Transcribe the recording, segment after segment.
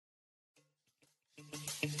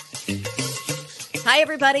Hi,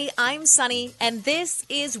 everybody. I'm Sunny, and this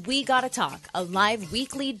is We Gotta Talk, a live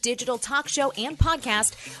weekly digital talk show and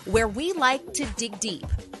podcast where we like to dig deep.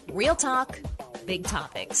 Real talk, big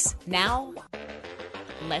topics. Now,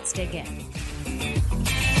 let's dig in.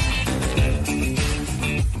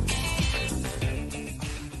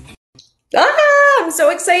 I'm so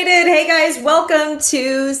excited. Hey guys, welcome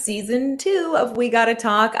to season 2 of We Gotta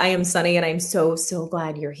Talk. I am Sunny and I'm so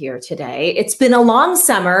glad you're here today. It's been a long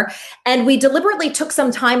summer and we deliberately took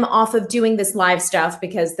some time off of doing this live stuff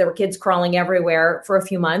because there were kids crawling everywhere for a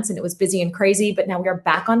few months and it was busy and crazy, but now we are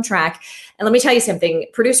back on track. And let me tell you something,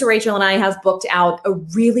 producer Rachel and I have booked out a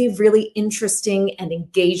really interesting and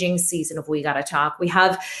engaging season of We Gotta Talk. We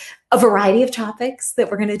have a variety of topics that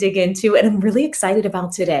we're going to dig into, and I'm really excited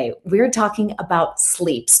about today. We're talking about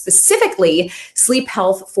sleep, specifically sleep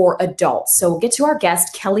health for adults. So we'll get to our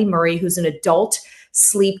guest, Kelly Murray, who's an adult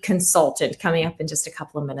sleep consultant, coming up in just a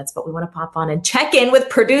couple of minutes, but we want to pop on and check in with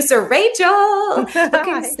producer Rachel.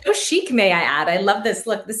 Looking so chic, may I add. I love this.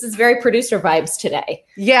 Look, this is very producer vibes today.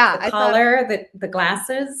 Yeah. The collar, the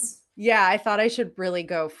glasses. Yeah, I thought I should really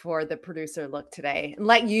go for the producer look today and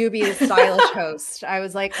let you be the stylish host. I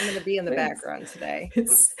was like, I'm going to be in the background today.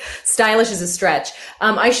 It's stylish is a stretch.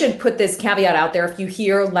 I should put this caveat out there. If you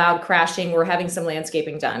hear loud crashing, we're having some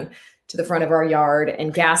landscaping done to the front of our yard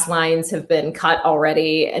and gas lines have been cut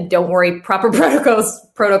already. And don't worry, proper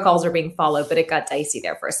protocols are being followed, but it got dicey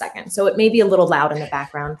there for a second. So it may be a little loud in the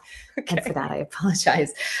background. Okay. And for that, I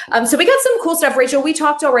apologize. So we got some cool stuff, Rachel. We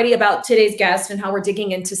talked already about today's guest and how we're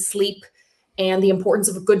digging into sleep and the importance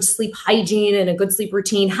of a good sleep hygiene and a good sleep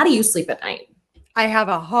routine. How do you sleep at night? I have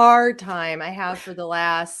a hard time. I have for the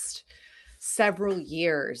last several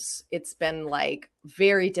years. It's been like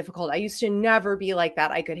very difficult. I used to never be like that.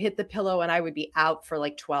 I could hit the pillow and I would be out for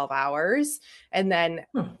like 12 hours. And then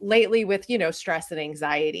lately with, stress and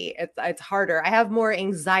anxiety, it's harder. I have more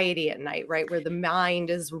anxiety at night, right? Where the mind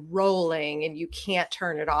is rolling and you can't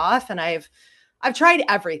turn it off. And I've tried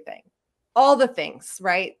everything, all the things,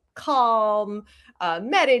 right? Calm,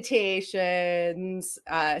 meditations,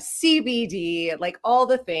 CBD, like all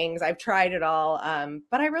the things. I've tried it all.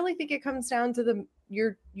 But I really think it comes down to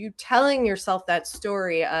you telling yourself that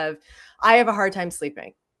story of, I have a hard time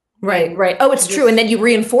sleeping. Right. Oh, it's true. And then you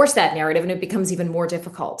reinforce that narrative and it becomes even more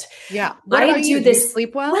difficult. Yeah. Do you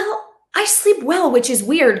sleep well? Well, I sleep well, which is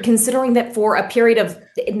weird considering that for a period of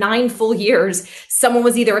 9 full years, someone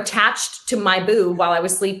was either attached to my boob while I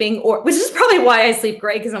was sleeping, or which is probably why I sleep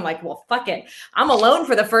great. Cause I'm like, well, fuck it. I'm alone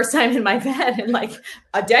for the first time in my bed in like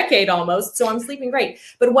a decade almost. So I'm sleeping great.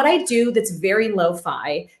 But what I do that's very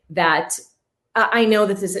lo-fi that I know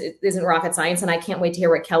that this isn't rocket science and I can't wait to hear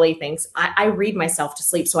what Kelly thinks. I read myself to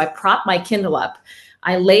sleep. So I prop my Kindle up.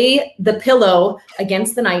 I lay the pillow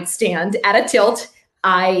against the nightstand at a tilt.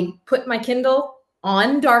 I put my Kindle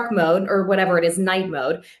on dark mode or whatever it is, night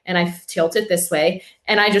mode, and I tilt it this way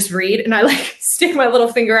and I just read and I like stick my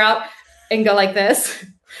little finger out and go like this.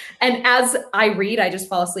 And as I read, I just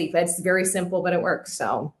fall asleep. It's very simple, but it works.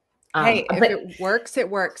 So hey, if it works, it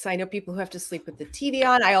works. I know people who have to sleep with the TV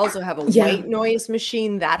on. I also have a white noise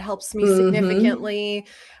machine that helps me significantly.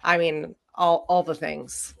 I mean, all the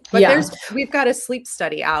things. But we've got a sleep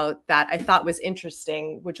study out that I thought was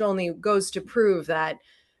interesting, which only goes to prove that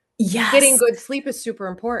getting good sleep is super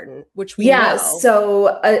important, which we know.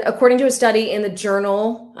 So according to a study in the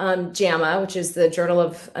journal JAMA, which is the Journal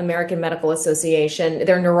of American Medical Association,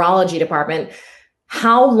 their neurology department,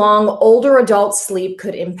 how long older adults sleep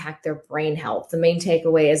could impact their brain health. The main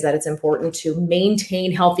takeaway is that it's important to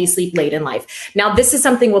maintain healthy sleep late in life. Now, this is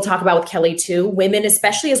something we'll talk about with Kelly too. Women,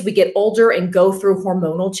 especially as we get older and go through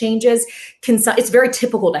hormonal changes, it's very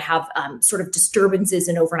typical to have sort of disturbances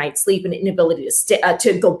in overnight sleep and inability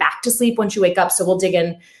to go back to sleep once you wake up. So we'll dig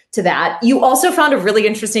in to that. You also found a really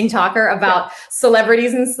interesting talker about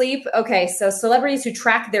celebrities and sleep. Okay, so celebrities who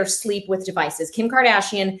track their sleep with devices. Kim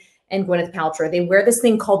Kardashian and Gwyneth Paltrow, they wear this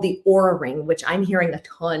thing called the Oura Ring, which I'm hearing a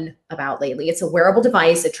ton about lately. It's a wearable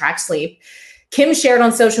device. It tracks sleep. Kim shared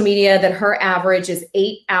on social media that her average is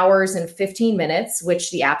 8 hours and 15 minutes, which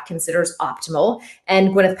the app considers optimal.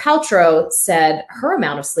 And Gwyneth Paltrow said her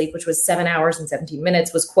amount of sleep, which was 7 hours and 17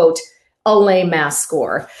 minutes, was, quote, a lame ass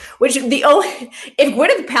score, which if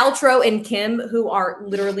Gwyneth Paltrow and Kim, who are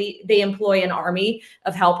literally, they employ an army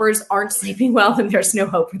of helpers, aren't sleeping well, then there's no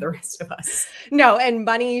hope for the rest of us. No, and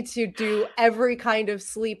money to do every kind of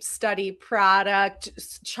sleep study product,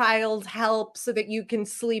 child help so that you can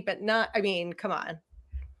sleep at night. I mean, come on.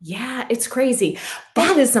 Yeah, it's crazy.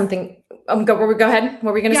 That is something. Go ahead. What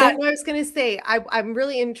were we going to say? I was going to say, I'm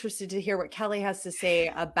really interested to hear what Kelly has to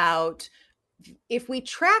say about if we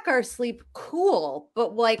track our sleep, cool,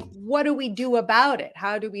 but like, what do we do about it?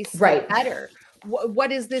 How do we sleep Right. better?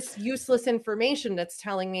 What is this useless information that's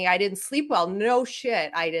telling me I didn't sleep well? No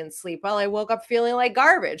shit, I didn't sleep well. I woke up feeling like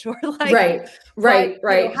garbage. Or like,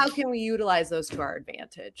 Right. How can we utilize those to our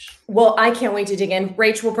advantage? Well, I can't wait to dig in.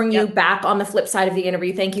 Rach, we'll bring you Yep. back on the flip side of the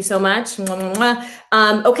interview. Thank you so much.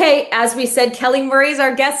 Okay, as we said, Kelly Murray is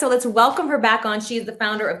our guest, so let's welcome her back on. She is the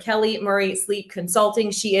founder of Kelly Murray Sleep Consulting.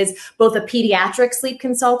 She is both a pediatric sleep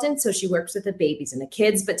consultant, so she works with the babies and the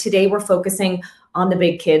kids, but today we're focusing on the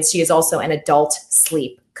big kids. She is also an adult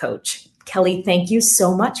sleep coach. Kelly, thank you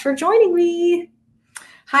so much for joining me.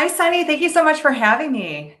 Hi, Sunny. Thank you so much for having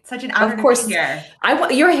me. It's such an honor to be here.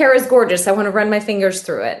 Your hair is gorgeous. I want to run my fingers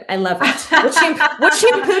through it. I love it. What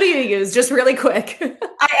shampoo do you use? Just really quick.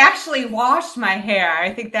 I actually washed my hair.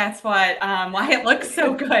 I think that's why it looks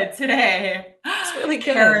so good today. It's really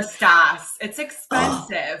good. Kerastase. It's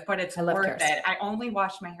expensive, but it's worth it. I only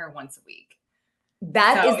wash my hair once a week.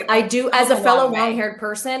 I do, as a fellow long-haired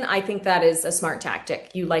person, I think that is a smart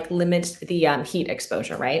tactic. You like limit the heat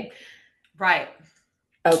exposure, right? Right.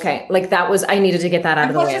 Okay. Like I needed to get that out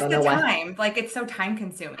of the way. I don't know why. Like it's so time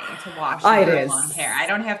consuming to wash long hair. I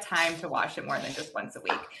don't have time to wash it more than just once a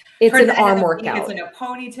week. It's an arm workout. It's in a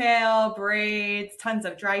ponytail, braids, tons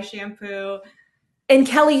of dry shampoo. And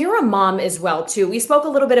Kelly, you're a mom as well too. We spoke a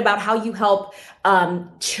little bit about how you help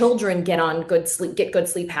children get good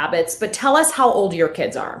sleep habits, but tell us how old your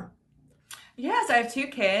kids are. Yes, I have 2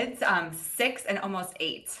 kids, 6 and almost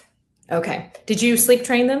 8. Okay. Did you sleep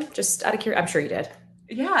train them? Just out of curiosity, I'm sure you did.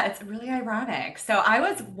 Yeah, it's really ironic. So I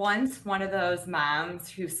was once one of those moms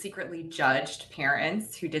who secretly judged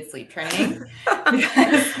parents who did sleep training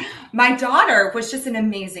because my daughter was just an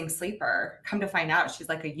amazing sleeper. Come to find out, she's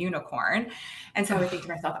like a unicorn. And so I would think to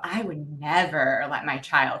myself, I would never let my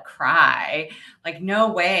child cry. Like,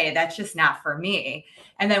 no way, that's just not for me.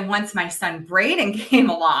 And then once my son Braden came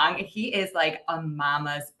along, he is like a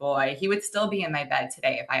mama's boy. He would still be in my bed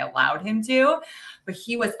today if I allowed him to, but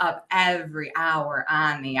he was up every hour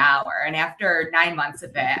on the hour. And after 9 months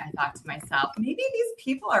of it, I thought to myself, maybe these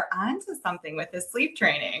people are onto something with this sleep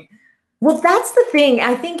training. Well, that's the thing.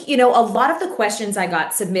 I think, a lot of the questions I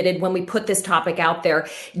got submitted when we put this topic out there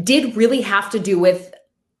did really have to do with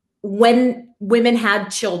when women had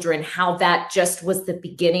children, how that just was the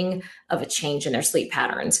beginning of a change in their sleep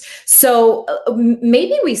patterns. So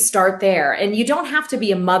maybe we start there. And you don't have to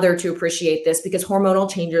be a mother to appreciate this because hormonal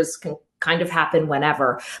changes can kind of happen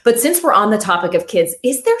whenever. But since we're on the topic of kids,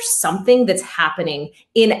 is there something that's happening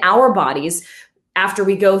in our bodies after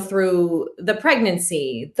we go through the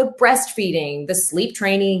pregnancy, the breastfeeding, the sleep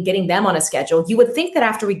training, getting them on a schedule? You would think that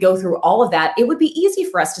after we go through all of that, it would be easy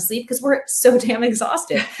for us to sleep because we're so damn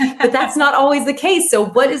exhausted. But that's not always the case. So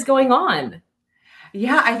what is going on?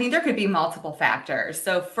 Yeah, I think there could be multiple factors.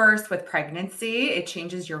 So first, with pregnancy, it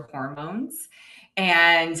changes your hormones.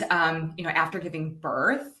 And, after giving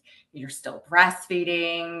birth, you're still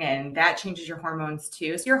breastfeeding and that changes your hormones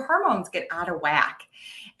too. So your hormones get out of whack.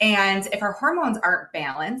 And if our hormones aren't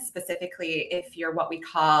balanced, specifically if you're what we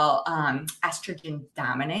call estrogen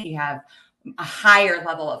dominant, you have a higher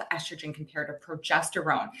level of estrogen compared to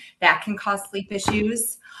progesterone, that can cause sleep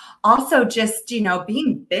issues. Also, just,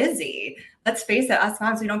 being busy. Let's face it, us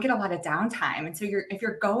moms, we don't get a lot of downtime. And so if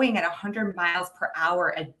you're going at 100 miles per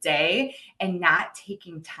hour a day and not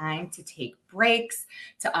taking time to take breaks,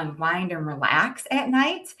 to unwind and relax at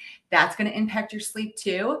night, that's going to impact your sleep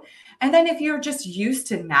too. And then if you're just used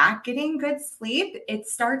to not getting good sleep, it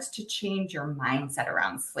starts to change your mindset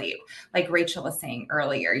around sleep. Like Rachel was saying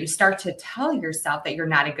earlier, you start to tell yourself that you're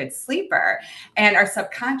not a good sleeper, and our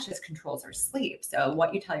subconscious controls our sleep. So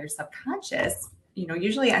what you tell your subconscious,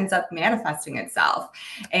 usually ends up manifesting itself.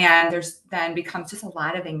 And there's then becomes just a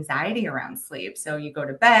lot of anxiety around sleep. So you go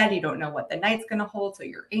to bed, you don't know what the night's going to hold. So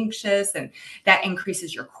you're anxious, and that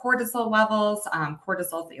increases your cortisol levels.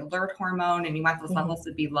 Cortisol is the alert hormone, and you want those levels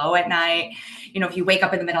to be low at night. If you wake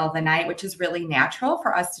up in the middle of the night, which is really natural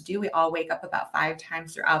for us to do, we all wake up about 5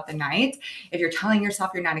 times throughout the night. If you're telling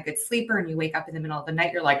yourself you're not a good sleeper and you wake up in the middle of the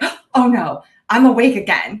night, you're like, oh no, I'm awake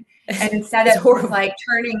again. And instead of like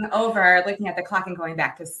turning over, looking at the clock and going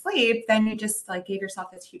back to sleep, then you just like gave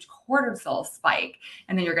yourself this huge cortisol spike,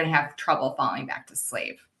 and then you're going to have trouble falling back to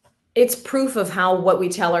sleep. It's proof of how what we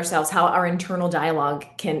tell ourselves, how our internal dialogue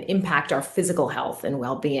can impact our physical health and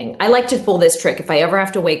well-being. I like to pull this trick. If I ever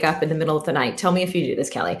have to wake up in the middle of the night, tell me if you do this,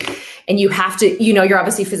 Kelly, and you have to, you're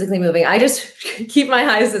obviously physically moving. I just keep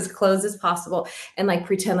my eyes as closed as possible and like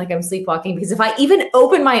pretend like I'm sleepwalking, because if I even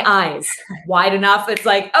open my eyes wide enough, it's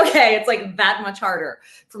like, okay, it's like that much harder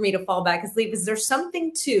for me to fall back asleep. Is there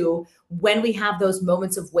something too, when we have those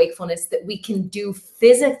moments of wakefulness, that we can do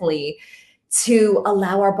physically to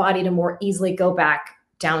allow our body to more easily go back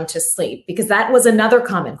down to sleep? Because that was another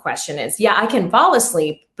common question is, yeah, I can fall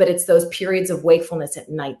asleep, but it's those periods of wakefulness at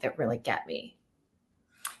night that really get me.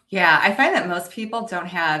 Yeah, I find that most people don't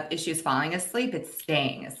have issues falling asleep, it's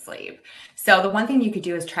staying asleep. So the one thing you could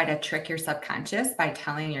do is try to trick your subconscious by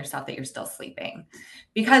telling yourself that you're still sleeping,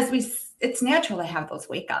 because it's natural to have those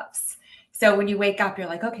wake ups. So when you wake up, you're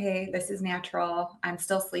like, okay, this is natural. I'm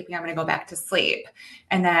still sleeping. I'm going to go back to sleep.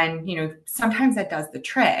 And then, sometimes that does the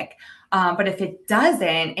trick. But if it doesn't,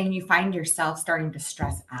 and you find yourself starting to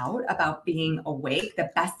stress out about being awake, the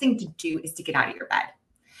best thing to do is to get out of your bed.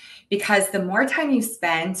 Because the more time you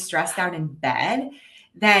spend stressed out in bed,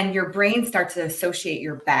 then your brain starts to associate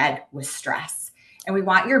your bed with stress. And we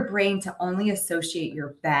want your brain to only associate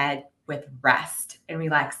your bed with rest and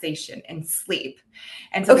relaxation and sleep.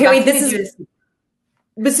 And so, okay, wait,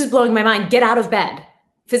 this is blowing my mind. Get out of bed.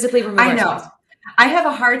 Physically remove ourselves. I know. I have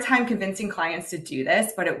a hard time convincing clients to do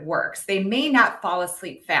this, but it works. They may not fall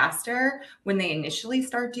asleep faster when they initially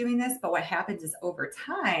start doing this, but what happens is over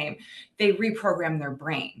time, they reprogram their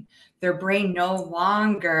brain. Their brain no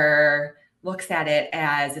longer looks at it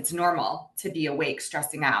as it's normal to be awake,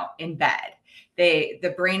 stressing out in bed.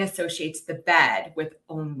 The brain associates the bed with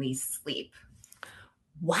only sleep.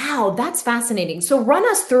 Wow, that's fascinating. So run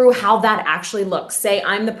us through how that actually looks. Say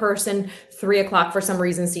I'm the person, 3 o'clock for some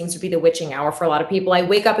reason seems to be the witching hour for a lot of people. I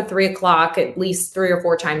wake up at 3 o'clock at least 3 or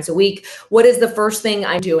 4 times a week. What is the first thing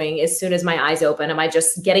I'm doing as soon as my eyes open? Am I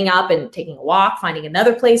just getting up and taking a walk, finding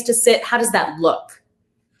another place to sit? How does that look?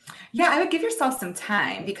 Yeah, I would give yourself some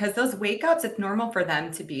time, because those wake ups, it's normal for them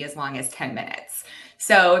to be as long as 10 minutes.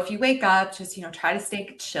 So if you wake up, just, try to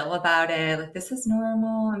stay chill about it. Like, this is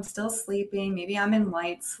normal. I'm still sleeping. Maybe I'm in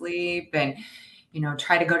light sleep, and,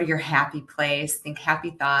 try to go to your happy place, think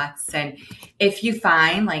happy thoughts. And if you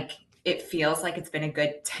find like it feels like it's been a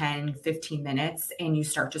good 10, 15 minutes and you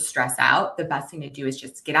start to stress out, the best thing to do is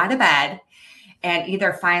just get out of bed and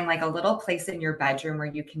either find like a little place in your bedroom where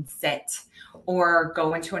you can sit, or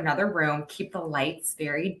go into another room, keep the lights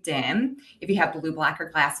very dim. If you have blue blocker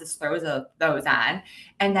glasses, throw those on,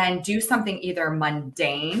 and then do something either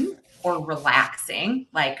mundane or relaxing,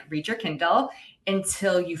 like read your Kindle,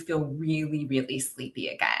 until you feel really, really sleepy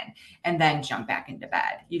again, and then jump back into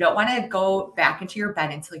bed. You don't want to go back into your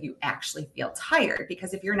bed until you actually feel tired,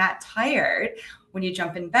 because if you're not tired when you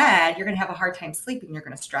jump in bed, you're going to have a hard time sleeping. You're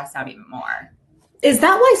going to stress out even more. Is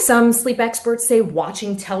that why some sleep experts say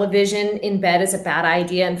watching television in bed is a bad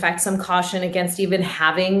idea? In fact, some caution against even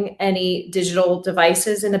having any digital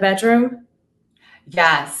devices in the bedroom?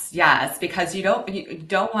 Yes, because you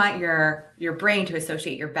don't want your brain to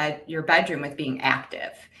associate your bedroom with being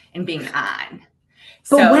active and being on.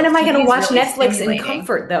 But So when am I TV going to is watch really Netflix in stimulating.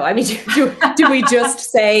 comfort, though? I mean, do we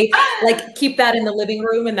just say, like, keep that in the living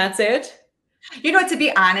room and that's it? To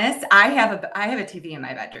be honest, I have a TV in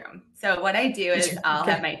my bedroom. So what I do is I'll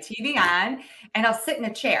have my TV on and I'll sit in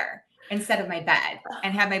a chair instead of my bed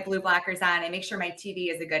and have my blue blockers on and make sure my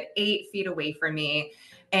TV is a good 8 feet away from me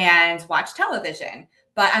and watch television.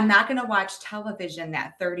 But I'm not going to watch television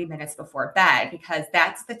that 30 minutes before bed, because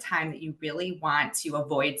that's the time that you really want to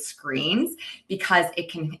avoid screens, because it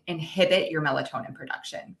can inhibit your melatonin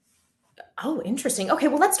production. Oh, interesting. Okay,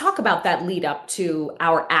 well, let's talk about that lead up to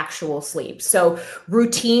our actual sleep. So,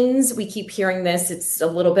 routines, we keep hearing this. It's a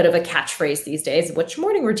little bit of a catchphrase these days. What's your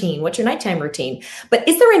morning routine? What's your nighttime routine? But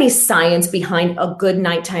is there any science behind a good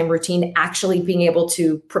nighttime routine actually being able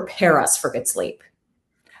to prepare us for good sleep?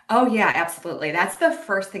 Oh yeah, absolutely. That's the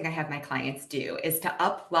first thing I have my clients do, is to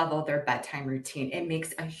up level their bedtime routine. It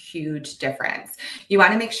makes a huge difference. You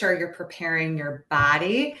want to make sure you're preparing your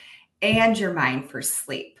body and your mind for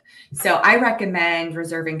sleep. So I recommend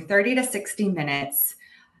reserving 30 to 60 minutes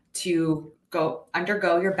to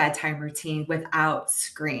undergo your bedtime routine without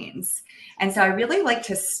screens. And so I really like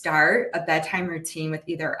to start a bedtime routine with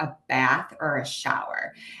either a bath or a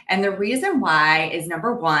shower. And the reason why is,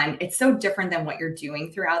 number one, it's so different than what you're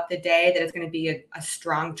doing throughout the day that it's going to be a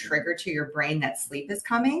strong trigger to your brain that sleep is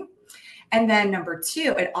coming. And then number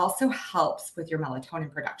two, it also helps with your melatonin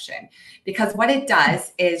production, because what it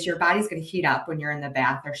does is your body's going to heat up when you're in the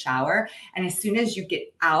bath or shower. And as soon as you get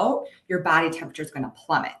out, your body temperature is going to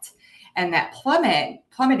plummet. And that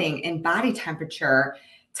plummeting in body temperature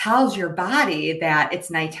tells your body that it's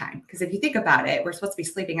nighttime. Because if you think about it, we're supposed to be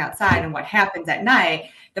sleeping outside, and what happens at night,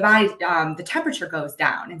 the temperature goes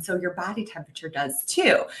down. And so your body temperature does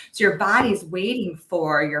too. So your body's waiting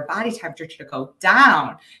for your body temperature to go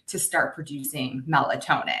down to start producing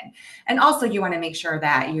melatonin. And also you want to make sure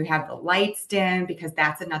that you have the lights dim, because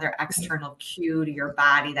that's another external cue to your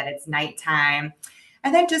body that it's nighttime.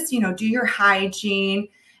 And then just, do your hygiene.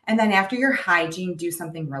 And then after your hygiene, do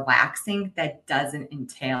something relaxing that doesn't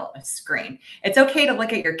entail a screen. It's okay to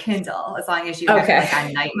look at your Kindle as long as you have it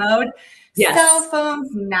on night mode. Yes. Cell phones,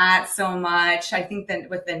 not so much. I think that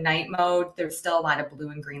with the night mode, there's still a lot of blue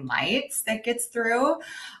and green lights that gets through.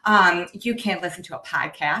 You can listen to a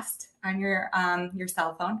podcast on your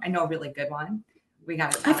cell phone. I know a really good one.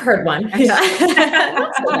 I've heard one. Yeah.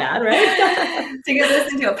 Not so bad, right? So you can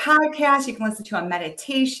listen to a podcast, you can listen to a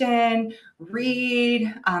meditation,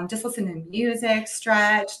 read, just listen to music,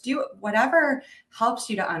 stretch, do whatever helps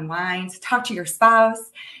you to unwind, talk to your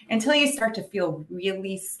spouse until you start to feel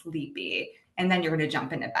really sleepy. And then you're going to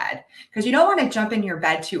jump into bed, because you don't want to jump in your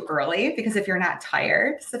bed too early, because if you're not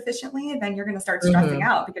tired sufficiently, then you're going to start stressing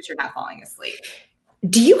out because you're not falling asleep.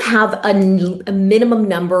 Do you have a minimum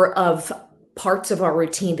number of parts of our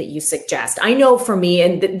routine that you suggest? I know for me,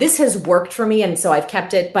 and this has worked for me, and so I've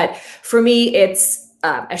kept it, but for me, it's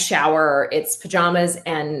a shower, it's pajamas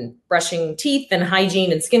and brushing teeth and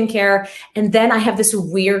hygiene and skincare. And then I have this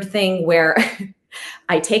weird thing where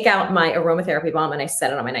I take out my aromatherapy balm and I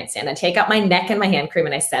set it on my nightstand. I take out my neck and my hand cream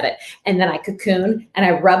and I set it. And then I cocoon and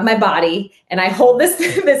I rub my body and I hold this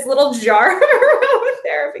little jar of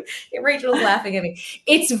aromatherapy. Rachel's laughing at me.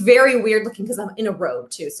 It's very weird looking because I'm in a robe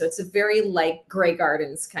too. So it's a very like Grey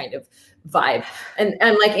Gardens kind of vibe. And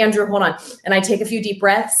I'm like, Andrew, hold on. And I take a few deep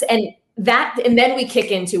breaths and then we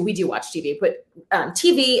kick into, we do watch TV, but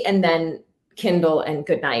TV and then Kindle and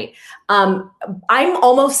good night. I'm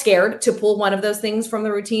almost scared to pull one of those things from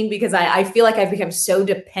the routine because I feel like I've become so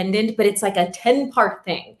dependent, but it's like a 10-part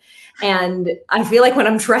thing. And I feel like when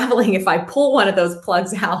I'm traveling, if I pull one of those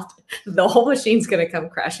plugs out, the whole machine's going to come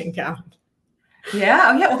crashing down. Yeah.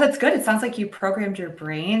 Oh, yeah. Well, that's good. It sounds like you programmed your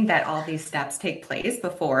brain that all these steps take place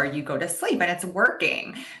before you go to sleep, and it's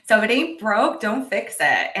working. So if it ain't broke, don't fix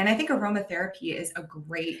it. And I think aromatherapy is a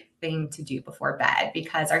great thing to do before bed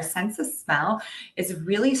because our sense of smell is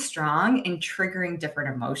really strong in triggering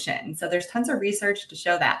different emotions. So there's tons of research to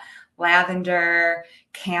show that lavender,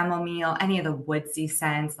 chamomile, any of the woodsy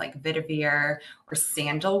scents like vetiver or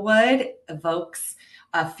sandalwood evokes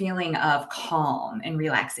a feeling of calm and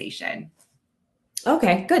relaxation.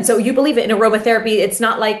 Okay, good. So you believe it in aromatherapy. It's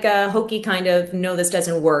not like a hokey kind of, no, this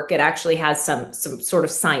doesn't work. It actually has some sort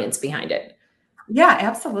of science behind it. Yeah,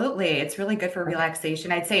 absolutely. It's really good for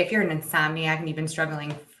relaxation. I'd say if you're an insomniac and you've been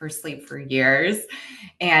struggling for sleep for years,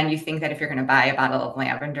 and you think that if you're going to buy a bottle of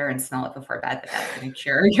lavender and smell it before bed, that's going to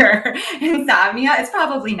cure your insomnia, it's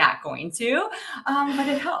probably not going to, but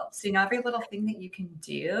it helps. Every little thing that you can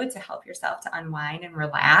do to help yourself to unwind and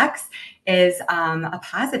relax is a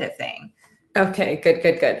positive thing. Okay,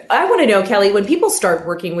 good. I want to know, Kelly, when people start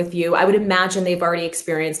working with you, I would imagine they've already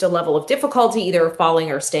experienced a level of difficulty, either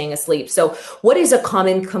falling or staying asleep. So what is a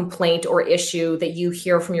common complaint or issue that you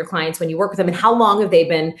hear from your clients when you work with them? And how long have they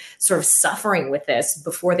been sort of suffering with this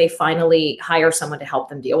before they finally hire someone to help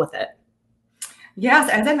them deal with it? Yes,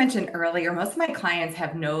 as I mentioned earlier, most of my clients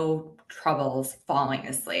have no troubles falling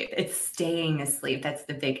asleep. It's staying asleep. That's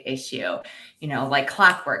the big issue. Like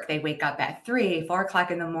clockwork, they wake up at 3-4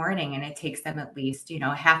 o'clock in the morning and it takes them at least,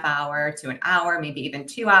 a half hour to an hour, maybe even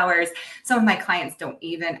 2 hours. Some of my clients don't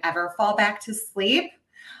even ever fall back to sleep.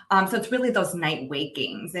 So it's really those night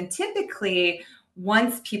wakings. And typically,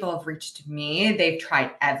 once people have reached me, they've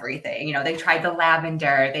tried everything. They've tried the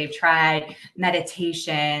lavender, they've tried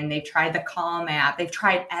meditation, they've tried the Calm app, they've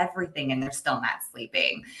tried everything, and they're still not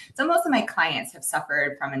sleeping. So most of my clients have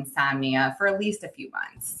suffered from insomnia for at least a few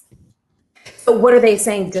months. So what are they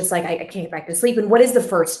saying? Just like, I can't get back to sleep. And what is the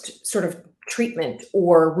first sort of treatment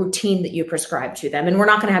or routine that you prescribe to them? And we're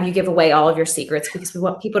not going to have you give away all of your secrets because we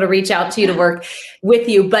want people to reach out to you to work with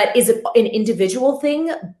you. But is it an individual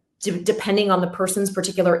thing, depending on the person's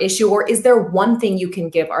particular issue, or is there one thing you can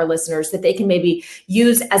give our listeners that they can maybe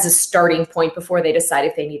use as a starting point before they decide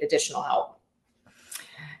if they need additional help?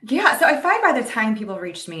 Yeah. So I find by the time people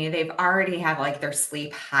reach me, they've already have like their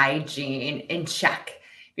sleep hygiene in check,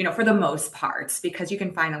 for the most parts, because you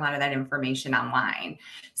can find a lot of that information online.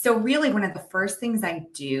 So really one of the first things I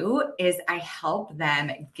do is I help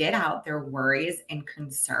them get out their worries and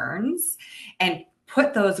concerns and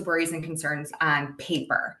put those worries and concerns on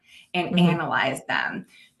paper and analyze them.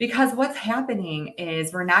 Because what's happening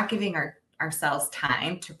is we're not giving ourselves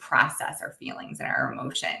time to process our feelings and our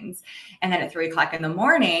emotions. And then at 3 o'clock in the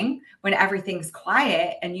morning, when everything's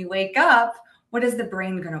quiet and you wake up, what is the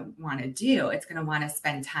brain going to want to do? It's going to want to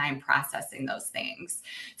spend time processing those things.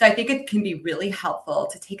 So I think it can be really helpful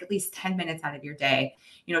to take at least 10 minutes out of your day,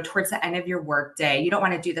 towards the end of your work day. You don't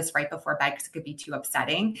want to do this right before bed because it could be too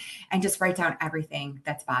upsetting, and just write down everything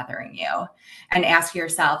that's bothering you and ask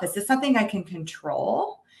yourself, is this something I can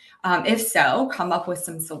control? If so, come up with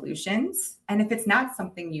some solutions. And if it's not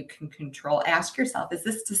something you can control, ask yourself, is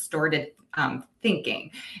this distorted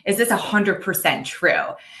thinking? Is this 100% true?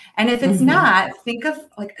 And if it's not, think of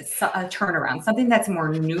like a turnaround, something that's more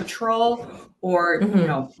neutral or,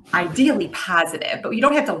 ideally positive, but you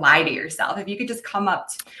don't have to lie to yourself. If you could just come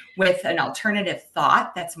up with an alternative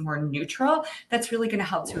thought that's more neutral, that's really going to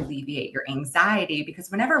help to alleviate your anxiety,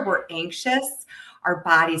 because whenever we're anxious, our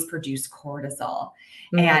bodies produce cortisol.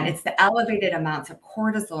 And it's the elevated amounts of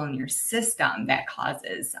cortisol in your system that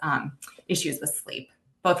causes issues with sleep,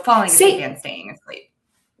 both falling asleep and staying asleep.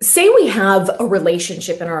 Say we have a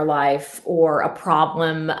relationship in our life or a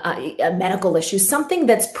problem, a medical issue, something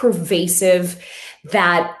that's pervasive,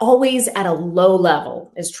 that always at a low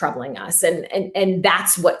level is troubling us. And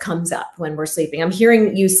that's what comes up when we're sleeping. I'm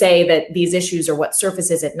hearing you say that these issues are what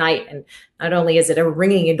surfaces at night. And not only is it a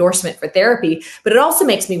ringing endorsement for therapy, but it also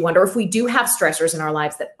makes me wonder if we do have stressors in our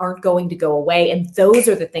lives that aren't going to go away, and those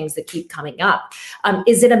are the things that keep coming up.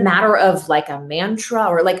 Is it a matter of like a mantra,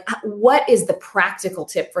 or like what is the practical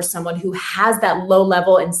tip for someone who has that low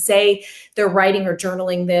level and say they're writing or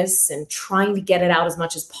journaling this and trying to get it out as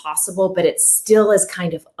much as possible, but it still is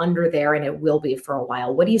kind of under there and it will be for a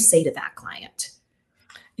while? What do you say to that client?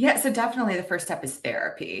 Yeah, so definitely the first step is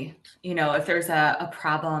therapy. If there's a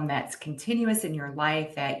problem that's continuous in your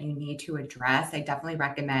life that you need to address, I definitely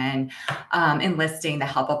recommend enlisting the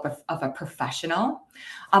help of a professional.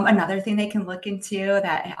 Another thing they can look into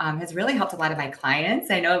that has really helped a lot of my clients,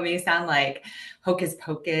 I know it may sound like hocus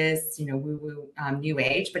pocus, woo-woo, new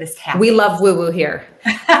age, but it's tapping. We love woo-woo here.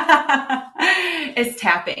 It's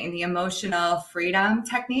tapping, the emotional freedom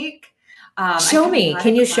technique. Show me.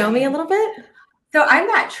 Can you show me a little bit? So I'm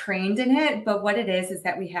not trained in it, but what it is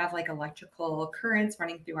that we have like electrical currents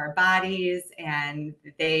running through our bodies, and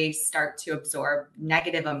they start to absorb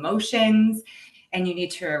negative emotions, and you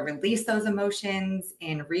need to release those emotions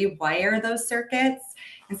and rewire those circuits.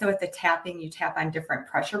 And so with the tapping, you tap on different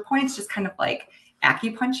pressure points, just kind of like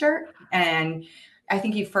acupuncture. And I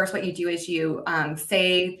think what you do is you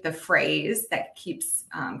say the phrase that keeps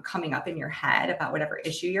coming up in your head about whatever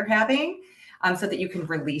issue you're having, so that you can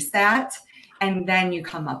release that. And then you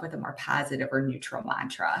come up with a more positive or neutral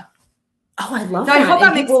mantra. Oh, I love that. So I hope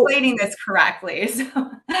I'm explaining this correctly.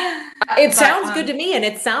 It sounds good to me. And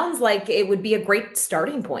it sounds like it would be a great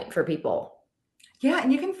starting point for people. Yeah.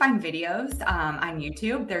 And you can find videos on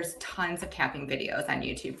YouTube. There's tons of tapping videos on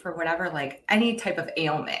YouTube for whatever, like any type of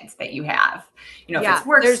ailment that you have, if it's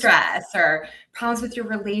work stress or problems with your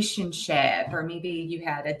relationship, or maybe you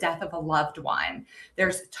had a death of a loved one.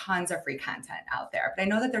 There's tons of free content out there. But I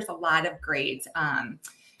know that there's a lot of great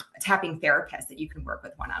tapping therapists that you can work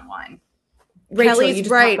with one-on-one. Rachel, Kelly's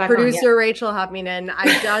right. Producer Rachel hopping in.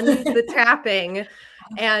 I've done the tapping.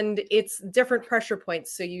 And it's different pressure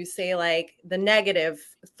points. So you say like the negative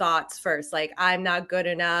thoughts first, like I'm not good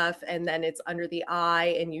enough. And then it's under the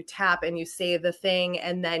eye, and you tap and you say the thing.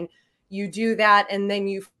 And then you do that. And then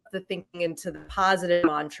you put the thinking into the positive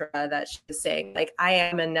mantra that she's saying, like, I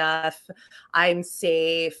am enough. I'm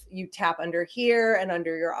safe. You tap under here and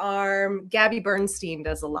under your arm. Gabby Bernstein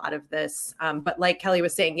does a lot of this. But like Kelly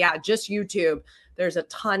was saying, yeah, just YouTube. There's a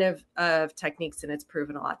ton of techniques, and it's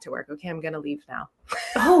proven a lot to work. Okay, I'm going to leave now.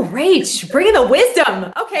 Oh, Rach, bringing the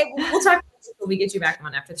wisdom. Okay, we'll talk when we get you back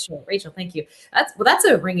on after the show. Rachel, thank you. That's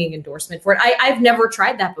a ringing endorsement for it. I've never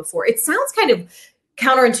tried that before. It sounds kind of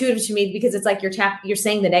counterintuitive to me, because it's like you're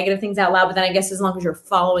saying the negative things out loud, but then I guess as long as you're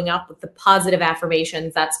following up with the positive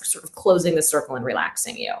affirmations, that's sort of closing the circle and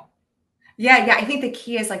relaxing you. Yeah. I think the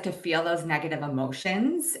key is like to feel those negative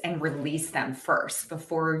emotions and release them first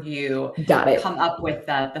before you come up with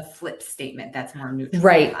the flip statement that's more neutral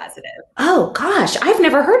and positive. Oh gosh, I've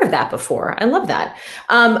never heard of that before. I love that.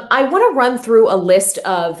 I want to run through a list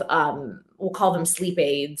of we'll call them sleep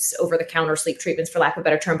aids, over-the-counter sleep treatments for lack of a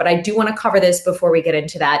better term, but I do want to cover this before we get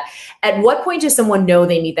into that. At what point does someone know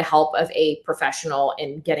they need the help of a professional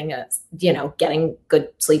in getting good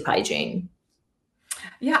sleep hygiene?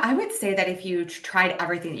 Yeah, I would say that if you tried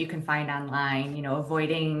everything that you can find online,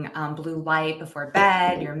 avoiding blue light before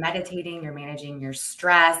bed, you're meditating, you're managing your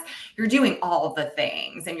stress, you're doing all of the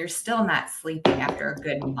things, and you're still not sleeping after a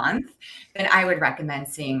good month, then I would recommend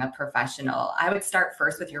seeing a professional. I would start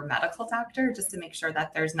first with your medical doctor just to make sure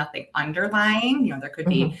that there's nothing underlying. There could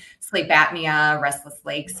be Mhm. sleep apnea, restless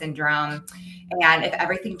leg syndrome. And if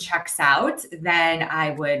everything checks out, then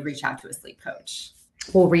I would reach out to a sleep coach.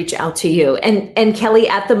 We'll reach out to you. And Kelly,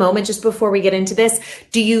 at the moment, just before we get into this,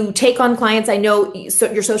 do you take on clients? I know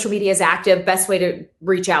your social media is active. Best way to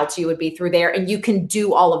reach out to you would be through there, and you can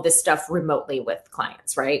do all of this stuff remotely with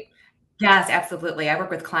clients, right? Yes, absolutely. I work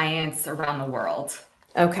with clients around the world.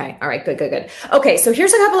 Okay. All right. Good, good, good. Okay. So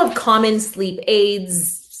here's a couple of common sleep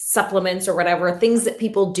aids, supplements, or whatever, things that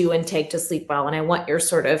people do and take to sleep well. And I want your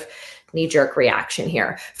sort of knee-jerk reaction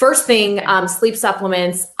here. First thing, sleep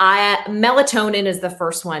supplements. Melatonin is the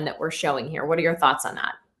first one that we're showing here. What are your thoughts on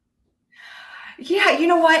that? Yeah, you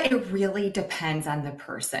know what? It really depends on the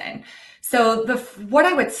person. So what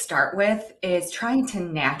I would start with is trying to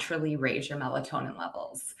naturally raise your melatonin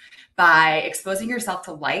levels by exposing yourself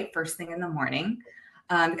to light first thing in the morning,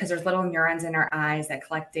 because there's little neurons in our eyes that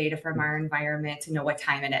collect data from our environment to know what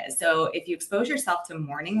time it is. So if you expose yourself to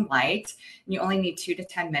morning light, and you only need 2 to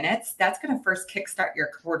 10 minutes, that's going to first kickstart your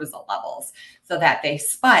cortisol levels so that they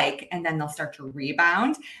spike and then they'll start to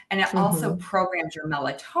rebound. And it also programs your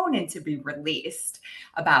melatonin to be released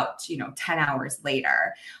about 10 hours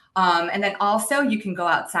later. And then also you can go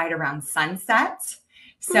outside around sunset.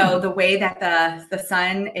 So the way that the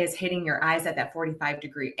sun is hitting your eyes at that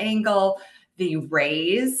 45-degree angle, the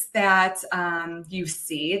rays that you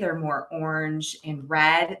see, they're more orange and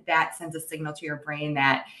red. That sends a signal to your brain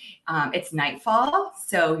that it's nightfall.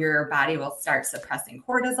 So your body will start suppressing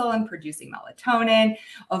cortisol and producing melatonin.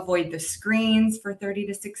 Avoid the screens for 30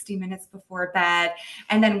 to 60 minutes before bed.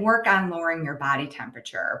 And then work on lowering your body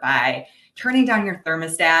temperature by turning down your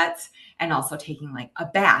thermostat and also taking like a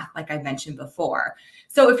bath, like I mentioned before.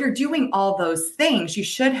 So if you're doing all those things, you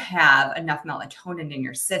should have enough melatonin in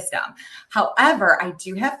your system. However, I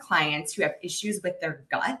do have clients who have issues with their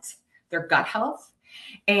gut health.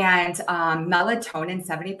 And melatonin,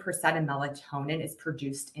 70% of melatonin is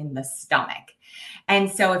produced in the stomach. And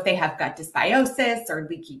so if they have gut dysbiosis or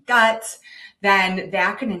leaky gut, then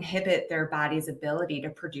that can inhibit their body's ability to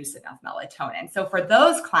produce enough melatonin. So for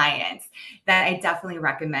those clients, then I definitely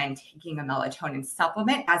recommend taking a melatonin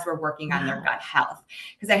supplement as we're working on their gut health.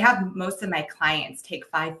 Because I have most of my clients take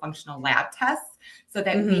 5 functional lab tests so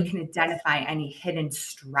that we can identify any hidden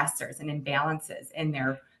stressors and imbalances in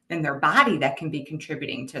their body that can be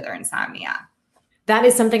contributing to their insomnia. That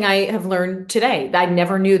is something I have learned today. I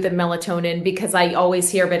never knew that melatonin, because I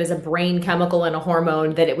always hear of it as a brain chemical and a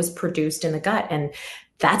hormone, that it was produced in the gut. And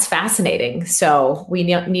that's fascinating. So we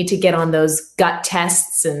need to get on those gut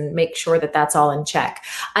tests and make sure that that's all in check.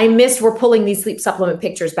 We're pulling these sleep supplement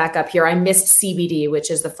pictures back up here. I missed CBD,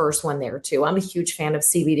 which is the first one there too. I'm a huge fan of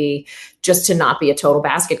CBD, just to not be a total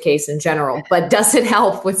basket case in general, but does it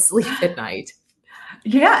help with sleep at night?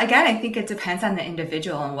 Yeah, again, I think it depends on the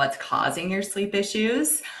individual and what's causing your sleep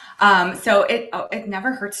issues. So it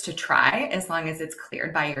never hurts to try as long as it's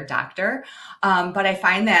cleared by your doctor. But I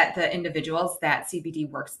find that the individuals that CBD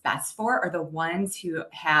works best for are the ones who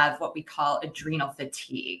have what we call adrenal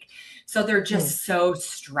fatigue. So they're just so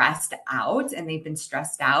stressed out, and they've been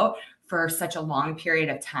stressed out for such a long period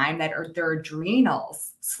of time that their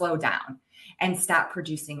adrenals slow down and stop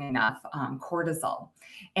producing enough cortisol.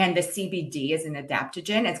 And the CBD is an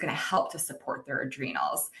adaptogen. It's going to help to support their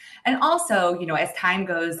adrenals. And also, as time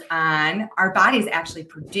goes on, our bodies actually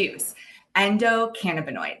produce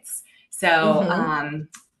endocannabinoids. So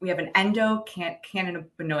we have an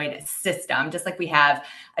endocannabinoid system, just like we have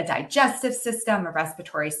a digestive system, a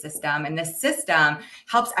respiratory system. And this system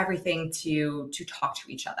helps everything to talk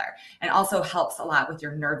to each other, and also helps a lot with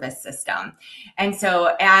your nervous system. And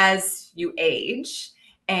so as you age,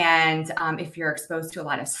 and if you're exposed to a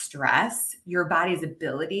lot of stress, your body's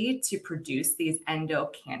ability to produce these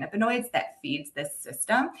endocannabinoids that feeds this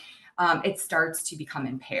system, it starts to become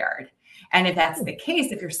impaired. And if that's the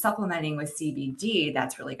case, if you're supplementing with CBD,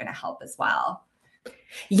 that's really going to help as well.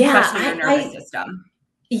 Yeah, especially your nervous system.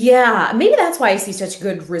 Yeah, maybe that's why I see such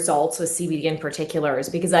good results with CBD in particular, is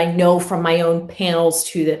because I know from my own panels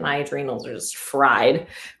too that my adrenals are just fried,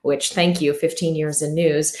 which, thank you, 15 years in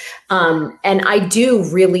news. And I do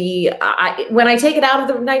really, when I take it out of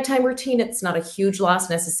the nighttime routine, it's not a huge loss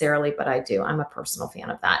necessarily, but I do. I'm a personal fan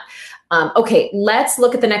of that. Okay, let's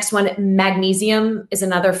look at the next one. Magnesium is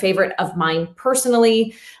another favorite of mine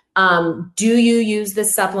personally. Do you use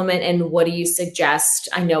this supplement, and what do you suggest?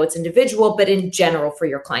 I know it's individual, but in general for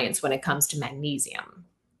your clients when it comes to magnesium.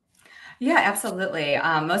 Yeah, absolutely.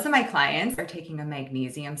 Most of my clients are taking a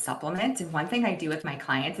magnesium supplement. And one thing I do with my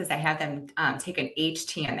clients is I have them take an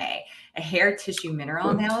HTMA, a hair tissue mineral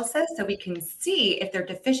analysis, so we can see if they're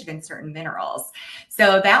deficient in certain minerals.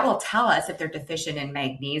 So that will tell us if they're deficient in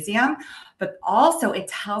magnesium, but also it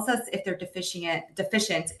tells us if they're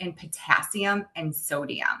deficient in potassium and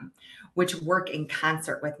sodium, which work in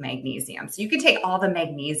concert with magnesium. So you can take all the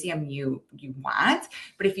magnesium you want,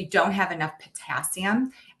 but if you don't have enough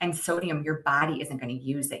potassium and sodium, your body isn't going to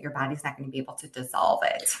use it. Your body's not going to be able to dissolve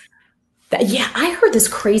it. Yeah, I heard this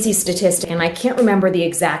crazy statistic, and I can't remember the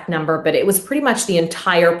exact number, but it was pretty much the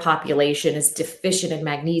entire population is deficient in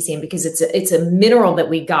magnesium because it's a mineral that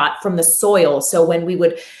we got from the soil. So when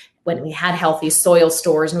we had healthy soil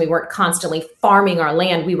stores and we weren't constantly farming our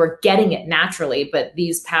land, we were getting it naturally. But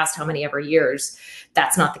these past how many ever years,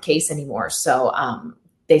 that's not the case anymore. So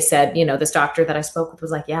they said, this doctor that I spoke with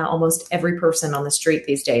was like, yeah, almost every person on the street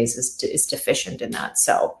these days is deficient in that.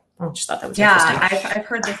 So I just thought that was interesting. I've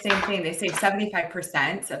heard the same thing. They say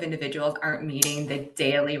 75% of individuals aren't meeting the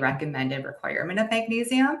daily recommended requirement of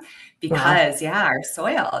magnesium because, our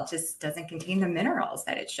soil just doesn't contain the minerals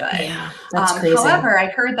that it should. Yeah, that's crazy. However, I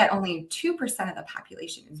heard that only 2% of the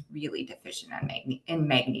population is really deficient in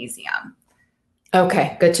magnesium.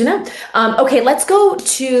 Okay, good to know. Okay, let's go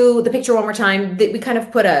to the picture one more time. We kind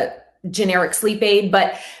of put a generic sleep aid,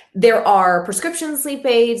 but there are prescription sleep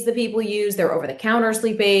aids that people use. There are over-the-counter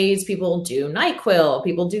sleep aids. People do NyQuil.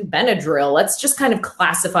 People do Benadryl. Let's just kind of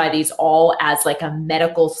classify these all as like a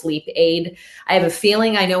medical sleep aid. I have a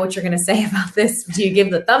feeling I know what you're going to say about this. Do you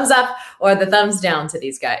give the thumbs up or the thumbs down to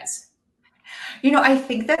these guys? I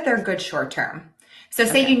think that they're good short-term. So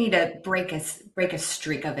say you need to break a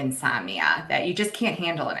streak of insomnia that you just can't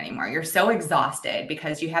handle it anymore. You're so exhausted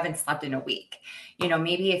because you haven't slept in a week.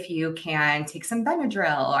 Maybe if you can take some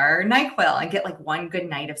Benadryl or NyQuil and get like one good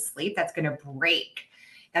night of sleep, that's going to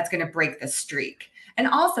break the streak. And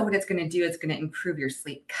also what it's going to do is going to improve your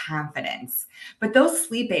sleep confidence. But those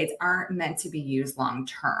sleep aids aren't meant to be used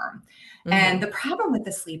long-term. Mm-hmm. And the problem with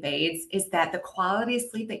the sleep aids is that the quality of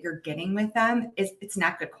sleep that you're getting with them it's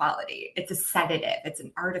not good quality. It's a sedative. It's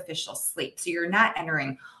an artificial sleep. So you're not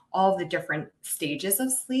entering all the different stages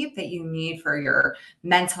of sleep that you need for your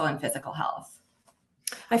mental and physical health.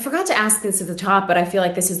 I forgot to ask this at the top, but I feel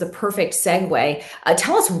like this is the perfect segue.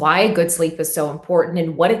 Tell us why good sleep is so important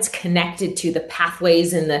and what it's connected to, the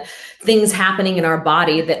pathways and the things happening in our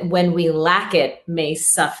body that when we lack it may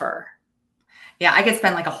suffer. Yeah, I could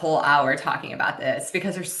spend like a whole hour talking about this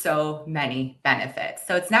because there's so many benefits.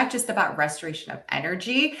 So it's not just about restoration of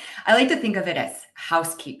energy. I like to think of it as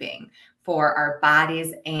housekeeping for our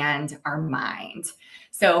bodies and our mind.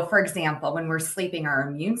 So for example, when we're sleeping, our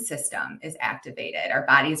immune system is activated. Our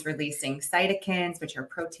body's releasing cytokines, which are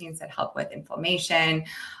proteins that help with inflammation,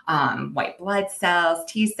 white blood cells,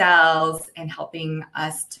 T cells, and helping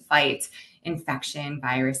us to fight infection,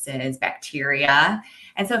 viruses, bacteria.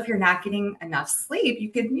 And so if you're not getting enough sleep,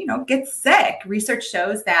 you could, get sick. Research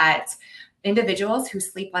shows that individuals who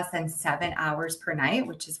sleep less than 7 hours per night,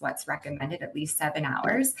 which is what's recommended, at least 7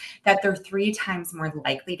 hours, that they're 3 times more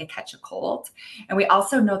likely to catch a cold. And we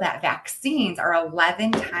also know that vaccines are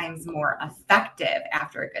 11 times more effective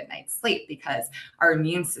after a good night's sleep because our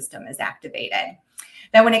immune system is activated.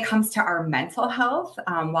 Then when it comes to our mental health,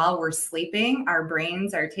 while we're sleeping, our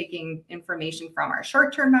brains are taking information from our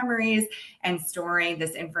short-term memories and storing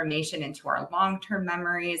this information into our long-term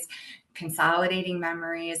memories, consolidating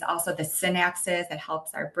memories, also the synapses that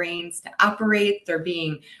helps our brains to operate. They're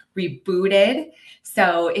being rebooted.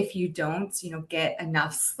 So if you don't, get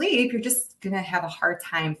enough sleep, you're just going to have a hard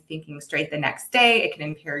time thinking straight the next day. It can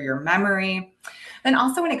impair your memory. Then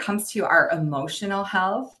also when it comes to our emotional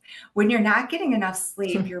health, when you're not getting enough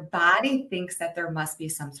sleep, your body thinks that there must be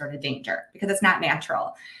some sort of danger because it's not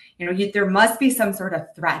natural. There must be some sort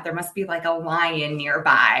of threat. There must be like a lion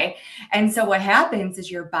nearby. And so what happens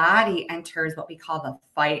is your body enters what we call the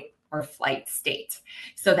fight or flight state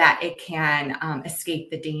so that it can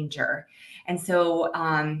escape the danger. And so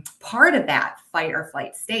part of that fight or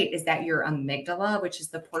flight state is that your amygdala, which is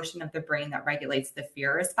the portion of the brain that regulates the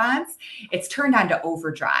fear response, it's turned on to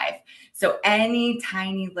overdrive. So any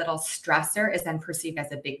tiny little stressor is then perceived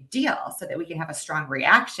as a big deal so that we can have a strong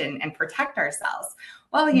reaction and protect ourselves.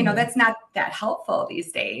 Well, that's not that helpful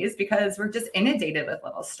these days because we're just inundated with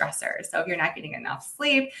little stressors. So if you're not getting enough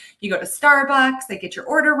sleep, you go to Starbucks, they get your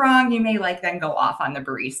order wrong, you may then go off on the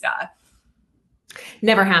barista.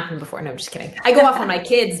 Never happened before. No, I'm just kidding. I go off on my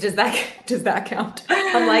kids. Does that count?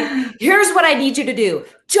 I'm like, here's what I need you to do.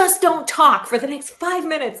 Just don't talk for the next 5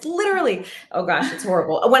 minutes. Literally. Oh gosh, it's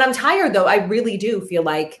horrible. When I'm tired though, I really do feel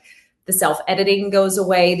like the self-editing goes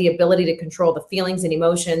away, the ability to control the feelings and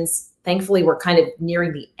emotions. Thankfully, we're kind of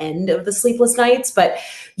nearing the end of the sleepless nights, but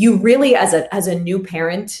you really, as a new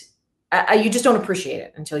parent, you just don't appreciate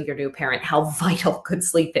it until you're a new parent, how vital good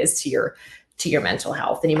sleep is to your mental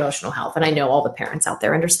health and emotional health. And I know all the parents out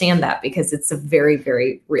there understand that because it's a very,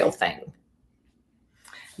 very real thing.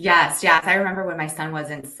 Yes. I remember when my son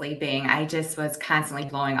wasn't sleeping, I just was constantly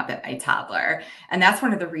blowing up at my toddler. And that's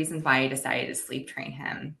one of the reasons why I decided to sleep train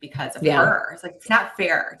him, because of her. It's like, it's not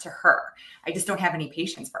fair to her. I just don't have any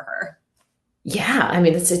patience for her. Yeah, I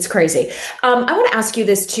mean, it's crazy. I want to ask you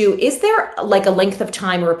this too. Is there like a length of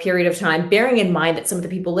time or a period of time, bearing in mind that some of the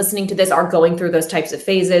people listening to this are going through those types of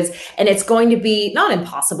phases, and it's going to be not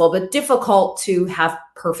impossible, but difficult to have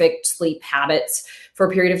perfect sleep habits for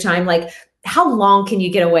a period of time? Like, how long can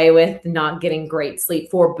you get away with not getting great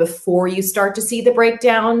sleep for before you start to see the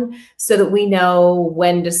breakdown, so that we know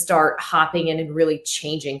when to start hopping in and really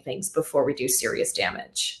changing things before we do serious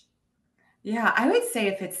damage? Yeah, I would say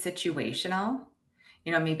if it's situational,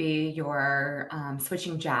 maybe you're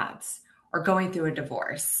switching jobs or going through a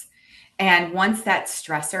divorce. And once that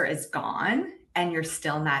stressor is gone and you're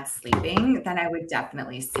still not sleeping, then I would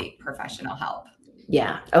definitely seek professional help.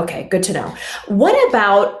 Yeah. Okay. Good to know. What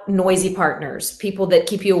about noisy partners, people that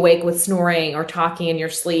keep you awake with snoring or talking in your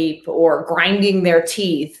sleep or grinding their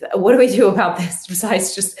teeth? What do we do about this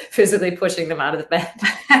besides just physically pushing them out of the bed?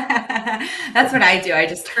 That's what I do. I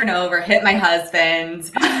just turn over, hit my husband,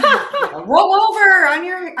 roll over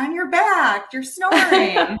on your back. You're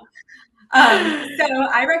snoring. So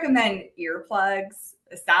I recommend earplugs,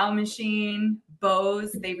 a sound machine,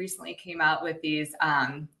 Bose. They recently came out with these,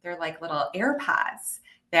 they're like little AirPods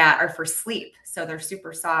that are for sleep. So they're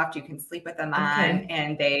super soft. You can sleep with them on,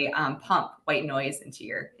 and they pump white noise into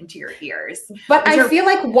your ears. But I feel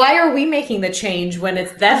like, why are we making the change when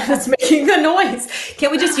it's that that's making the noise?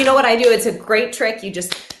 Can't we just, you know what I do? It's a great trick. You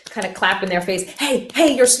just kind of clap in their face.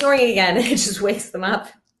 Hey, you're snoring again. And it just wakes them up.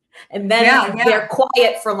 And then they're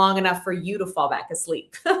quiet for long enough for you to fall back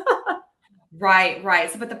asleep.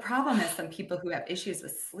 Right. So, but the problem is, some people who have issues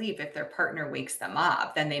with sleep, if their partner wakes them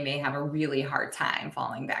up, then they may have a really hard time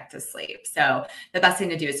falling back to sleep. So the best thing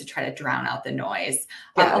to do is to try to drown out the noise.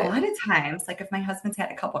 A lot of times, like if my husband's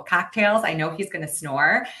had a couple of cocktails, I know he's going to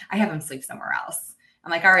snore. I have him sleep somewhere else.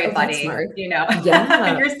 I'm like, all right, buddy, you're sleeping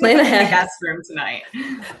in the guest room tonight.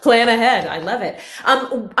 Plan ahead. I love it.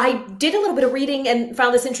 I did a little bit of reading and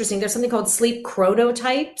found this interesting. There's something called sleep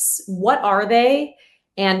chronotypes. What are they?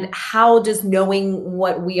 And how does knowing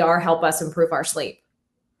what we are help us improve our sleep?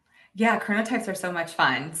 Yeah, chronotypes are so much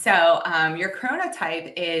fun. So your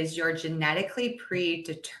chronotype is your genetically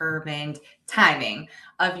predetermined timing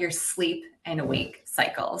of your sleep and awake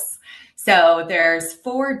cycles. So there's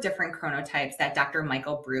 4 different chronotypes that Dr.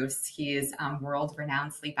 Michael Breus, he's a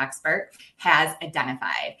world-renowned sleep expert, has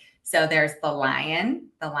identified. So there's the lion.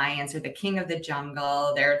 The lions are the king of the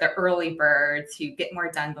jungle. They're the early birds who get more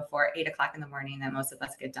done before 8 o'clock in the morning than most of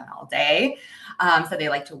us get done all day. So they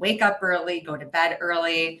like to wake up early, go to bed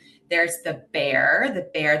early. There's the bear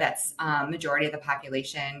that's majority of the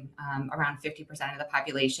population, around 50% of the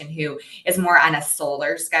population, who is more on a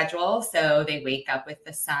solar schedule. So they wake up with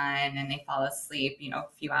the sun and they fall asleep, a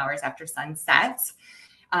few hours after sunset.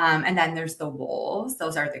 And then there's the wolves.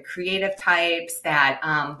 Those are the creative types that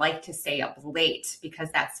like to stay up late because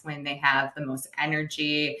that's when they have the most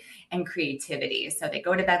energy and creativity. So they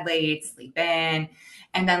go to bed late, sleep in.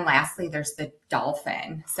 And then lastly, there's the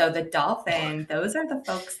dolphin. So the dolphin, those are the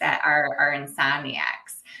folks that are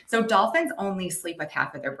insomniacs. So dolphins only sleep with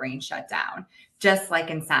half of their brain shut down, just like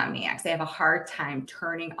insomniacs. They have a hard time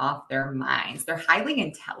turning off their minds. They're highly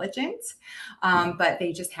intelligent, but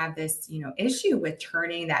they just have this, issue with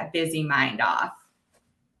turning that busy mind off.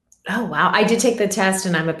 Oh, wow. I did take the test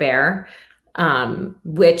and I'm a bear,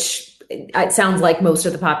 which it sounds like most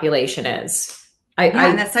of the population is.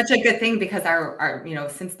 And that's such a good thing because our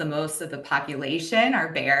since the most of the population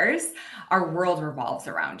are bears, our world revolves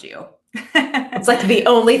around you. It's like the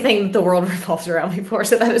only thing the world revolves around me for.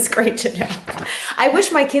 So that is great to know. I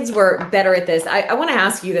wish my kids were better at this. I want to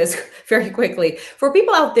ask you this very quickly. For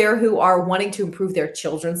people out there who are wanting to improve their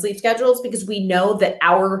children's sleep schedules, because we know that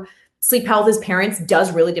our sleep health as parents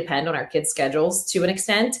does really depend on our kids' schedules to an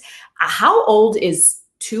extent. How old is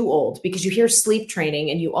too old? Because you hear sleep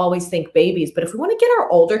training and you always think babies, but if we want to get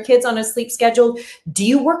our older kids on a sleep schedule, do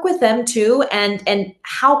you work with them too? And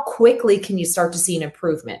how quickly can you start to see an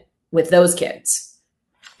improvement with those kids?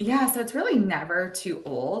 Yeah, so it's really never too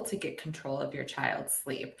old to get control of your child's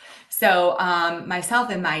sleep. So, myself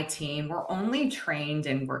and my team, we're only trained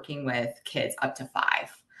in working with kids up to 5.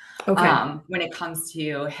 Okay. When it comes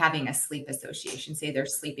to having a sleep association, say they're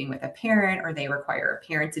sleeping with a parent or they require a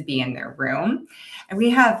parent to be in their room. And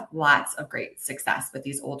we have lots of great success with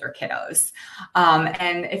these older kiddos.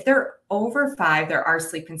 And if they're over 5, there are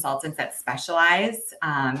sleep consultants that specialize,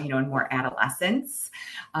 in more adolescence.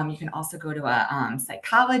 You can also go to a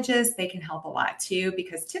psychologist. They can help a lot too,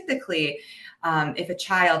 because typically, if a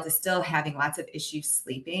child is still having lots of issues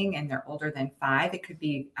sleeping and they're older than 5, it could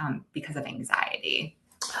be because of anxiety.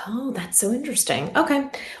 Oh, that's so interesting. Okay.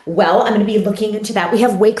 Well, I'm going to be looking into that. We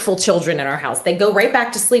have wakeful children in our house. They go right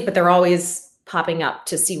back to sleep, but they're always popping up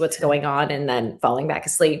to see what's going on and then falling back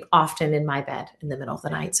asleep, often in my bed in the middle of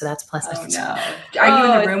the night. So that's pleasant. Oh no. Are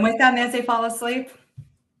you in the room with them as they fall asleep?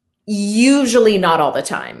 Usually not all the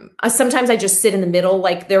time. Sometimes I just sit in the middle,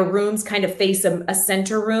 like their rooms kind of face a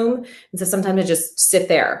center room. And so sometimes I just sit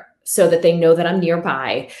there so that they know that I'm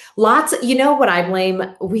nearby. You know what I blame?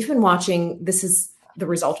 We've been watching, this is the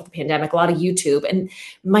result of the pandemic, a lot of YouTube. And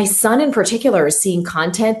my son in particular is seeing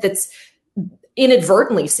content that's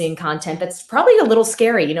inadvertently seeing content that's probably a little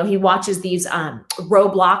scary. You know, he watches these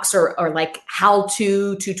Roblox or like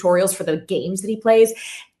how-to tutorials for the games that he plays.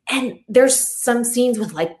 And there's some scenes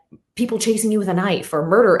with like people chasing you with a knife or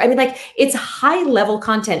murder. I mean, like it's high level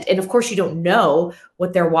content. And of course you don't know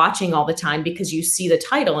what they're watching all the time because you see the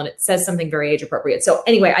title and it says something very age appropriate. So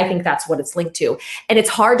anyway, I think that's what it's linked to. And it's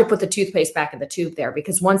hard to put the toothpaste back in the tube there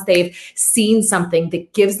because once they've seen something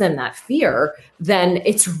that gives them that fear, then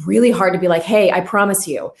it's really hard to be like, hey, I promise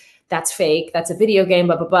you that's fake. That's a video game,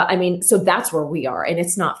 blah, blah, blah. I mean, so that's where we are and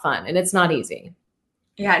it's not fun and it's not easy.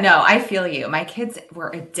 Yeah, no, I feel you. My kids were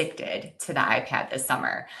addicted to the iPad this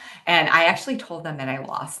summer, and I actually told them that I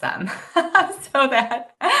lost them so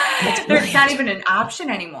that there's not even an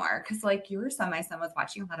option anymore. Because, like your son, my son was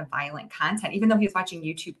watching a lot of violent content, even though he was watching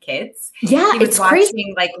YouTube Kids. Yeah, he was it's watching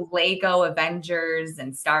crazy. like Lego Avengers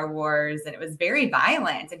and Star Wars, and it was very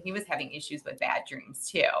violent. And he was having issues with bad dreams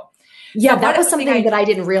too. Yeah, So that was one thing something that I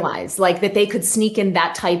didn't realize, like that they could sneak in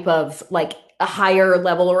that type of like a higher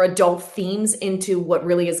level or adult themes into what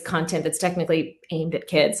really is content that's technically aimed at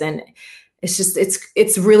kids. And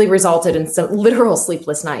it's really resulted in some literal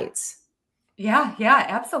sleepless nights. Yeah,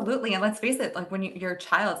 absolutely. And let's face it, like when your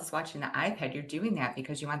child is watching the iPad, you're doing that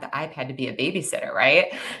because you want the iPad to be a babysitter,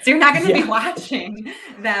 right? So you're not going to be watching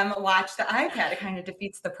them watch the iPad. It kind of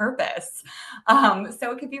defeats the purpose.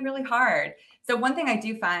 So it can be really hard. So one thing I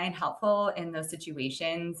do find helpful in those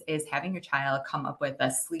situations is having your child come up with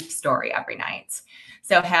a sleep story every night.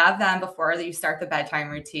 So have them, before you start the bedtime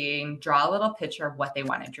routine, draw a little picture of what they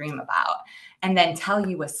want to dream about, and then tell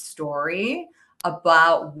you a story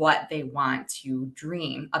about what they want to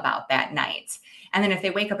dream about that night. And then if they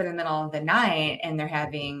wake up in the middle of the night and they're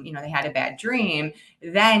having, they had a bad dream,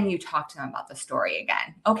 then you talk to them about the story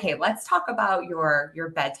again. Okay, let's talk about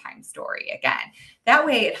your bedtime story again. That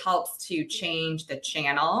way it helps to change the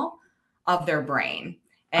channel of their brain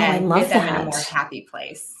and get them in a more happy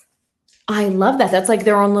place. I love that. That's like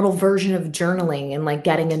their own little version of journaling and like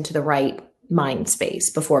getting into the right mind space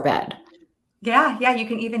before bed. Yeah. You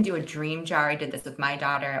can even do a dream jar. I did this with my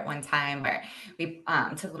daughter at one time where we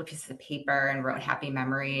took little pieces of paper and wrote happy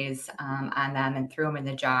memories on them and threw them in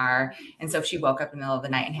the jar. And so if she woke up in the middle of the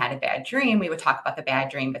night and had a bad dream, we would talk about the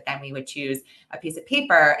bad dream, but then we would choose a piece of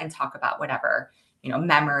paper and talk about whatever,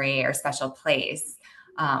 memory or special place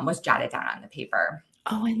was jotted down on the paper.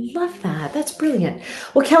 Oh, I love that. That's brilliant.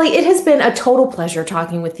 Well, Kelly, it has been a total pleasure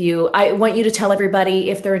talking with you. I want you to tell everybody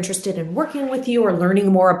if they're interested in working with you or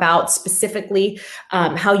learning more about specifically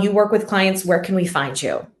how you work with clients, where can we find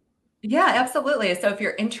you? Yeah, absolutely. So if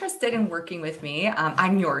you're interested in working with me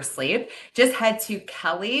on your sleep, just head to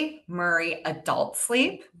Kelly Murray Adult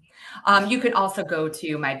Sleep. You can also go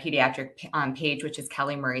to my pediatric page, which is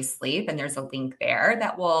Kelly Murray Sleep, and there's a link there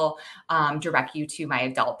that will direct you to my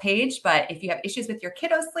adult page. But if you have issues with your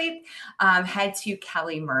kiddo sleep, head to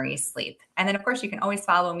Kelly Murray Sleep. And then, of course, you can always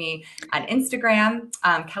follow me on Instagram,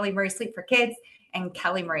 Kelly Murray Sleep for kids and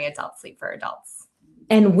Kelly Murray Adult Sleep for adults.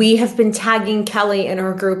 And we have been tagging Kelly in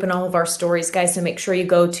our group and all of our stories, guys. So make sure you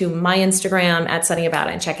go to my Instagram at Sunny About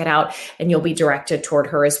It and check it out. And you'll be directed toward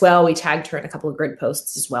her as well. We tagged her in a couple of grid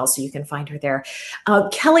posts as well, so you can find her there.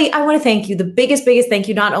 Kelly, I want to thank you. The biggest thank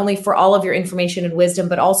you, not only for all of your information and wisdom,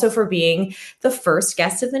 but also for being the first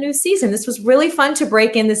guest of the new season. This was really fun to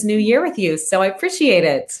break in this new year with you. So I appreciate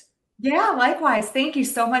it. Yeah, likewise. Thank you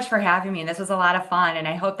so much for having me. This was a lot of fun. And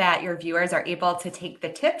I hope that your viewers are able to take the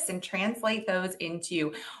tips and translate those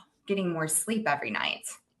into getting more sleep every night.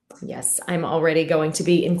 Yes, I'm already going to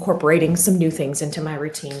be incorporating some new things into my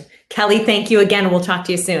routine. Kelly, thank you again. We'll talk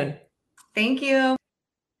to you soon. Thank you.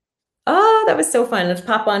 Oh, that was so fun. Let's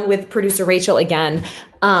pop on with producer Rachel again.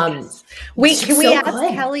 Wait, can we ask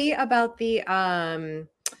good. Kelly about the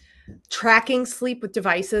tracking sleep with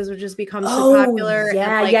devices, which has become so popular?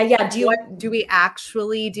 Yeah, and, yeah. What do we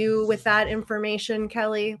actually do with that information,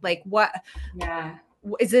 Kelly? Like, what? Yeah.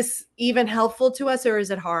 Is this even helpful to us, or is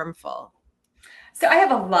it harmful? So I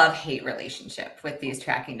have a love-hate relationship with these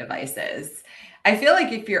tracking devices. I feel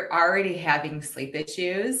like if you're already having sleep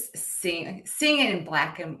issues, seeing it in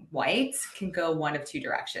black and white can go one of two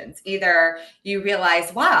directions. Either you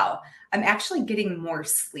realize, wow, I'm actually getting more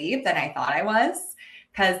sleep than I thought I was,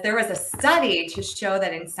 because there was a study to show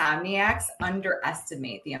that insomniacs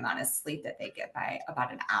underestimate the amount of sleep that they get by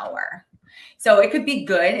about an hour. So it could be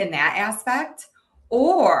good in that aspect.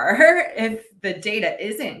 Or if the data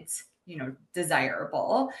isn't,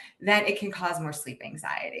 desirable, then it can cause more sleep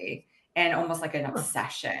anxiety and almost like an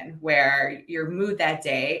obsession where your mood that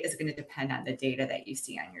day is going to depend on the data that you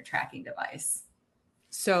see on your tracking device.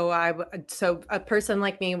 So so a person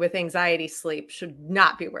like me with anxiety sleep should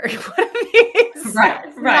not be wearing one of these. Right.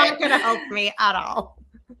 It's not going to help me at all.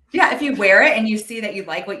 Yeah, if you wear it and you see that you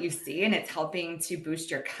like what you see and it's helping to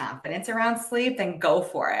boost your confidence around sleep, then go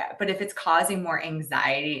for it. But if it's causing more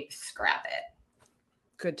anxiety, scrap it.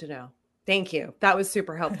 Good to know. Thank you. That was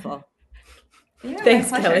super helpful. Yeah,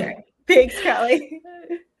 thanks, Kelly. Thanks, Kelly.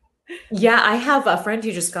 Yeah, I have a friend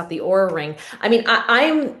who just got the Oura Ring. I mean,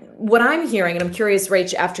 what I'm hearing, and I'm curious,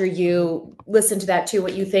 Rach, after you listen to that too,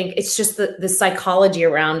 what you think. It's just the psychology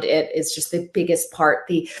around it is just the biggest part.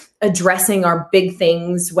 The addressing our big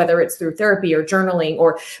things, whether it's through therapy or journaling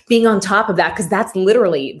or being on top of that, because that's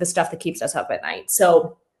literally the stuff that keeps us up at night.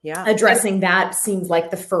 So yeah, addressing that seems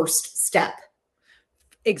like the first step.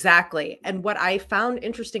 Exactly. And what I found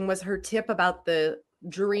interesting was her tip about the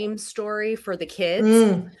dream story for the kids.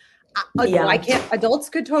 Yeah. Why can't adults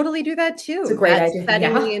could totally do that too? It's a great idea.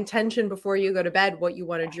 Setting the intention before you go to bed, what you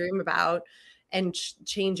want to dream about, and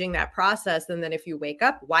changing that process. And then if you wake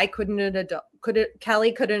up, why couldn't an adult?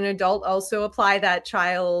 Kelly, could an adult also apply that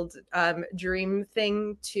child dream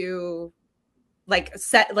thing to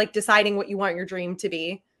deciding what you want your dream to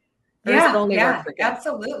be? Yeah,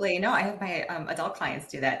 absolutely. No, I have my adult clients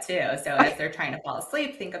do that too. So as they're trying to fall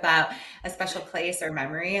asleep, think about a special place or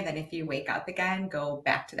memory. And then if you wake up again, go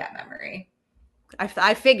back to that memory.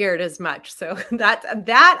 I figured as much. So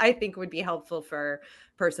that I think would be helpful for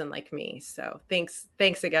a person like me. So thanks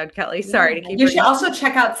again, Kelly. Sorry to keep. You should also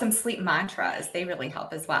check out some sleep mantras. They really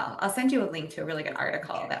help as well. I'll send you a link to a really good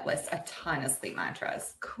article that lists a ton of sleep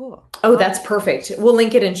mantras. Cool. Oh, that's perfect. We'll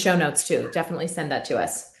link it in show notes too. Definitely send that to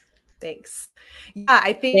us. Thanks. Yeah,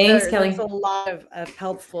 I think there's a lot of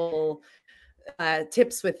helpful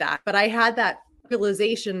tips with that. But I had that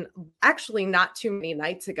realization actually not too many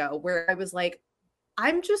nights ago where I was like,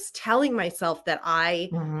 I'm just telling myself that I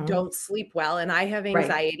don't sleep well and I have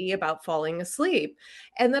anxiety about falling asleep.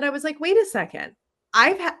 And then I was like, wait a second.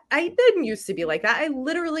 I didn't used to be like that. I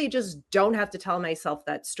literally just don't have to tell myself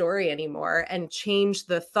that story anymore and change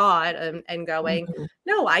the thought and going,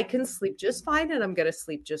 no, I can sleep just fine and I'm going to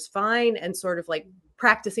sleep just fine. And sort of like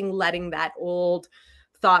practicing letting that old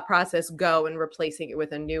thought process go and replacing it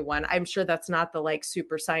with a new one. I'm sure that's not the like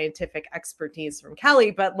super scientific expertise from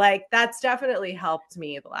Kelly, but like that's definitely helped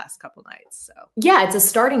me the last couple nights. So yeah, it's a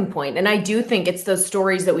starting point. And I do think it's those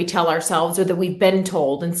stories that we tell ourselves or that we've been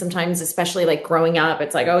told. And sometimes, especially like growing up,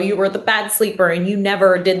 it's like, oh, you were the bad sleeper and you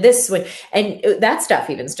never did this. And that stuff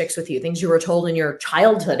even sticks with you, things you were told in your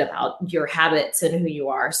childhood about your habits and who you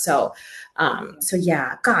are. So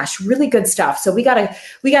yeah, gosh, really good stuff. So we gotta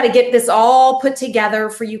get this all put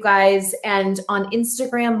together for you guys. And on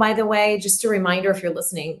Instagram, by the way, just a reminder, if you're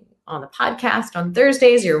listening on the podcast on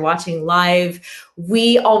Thursdays, you're watching live,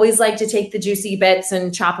 we always like to take the juicy bits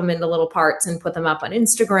and chop them into little parts and put them up on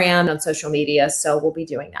Instagram, on social media. So we'll be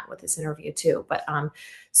doing that with this interview too. But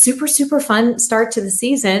super, super fun start to the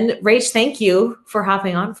season. Rach, thank you for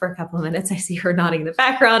hopping on for a couple of minutes. I see her nodding in the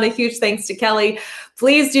background. A huge thanks to Kelly.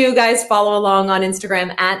 Please do, guys, follow along on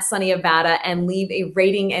Instagram at Sunny Avada and leave a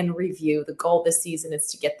rating and review. The goal this season is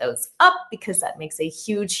to get those up because that makes a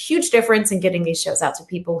huge, huge difference in getting these shows out to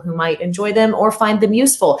people who might enjoy them or find them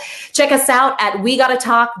useful. Check us out at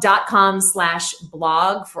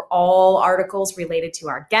wegottotalk.com/blog for all articles related to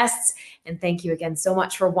our guests. And thank you again so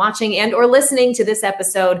much for watching and or listening to this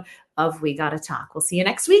episode of We Gotta Talk. We'll see you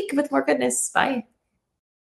next week with more goodness. Bye.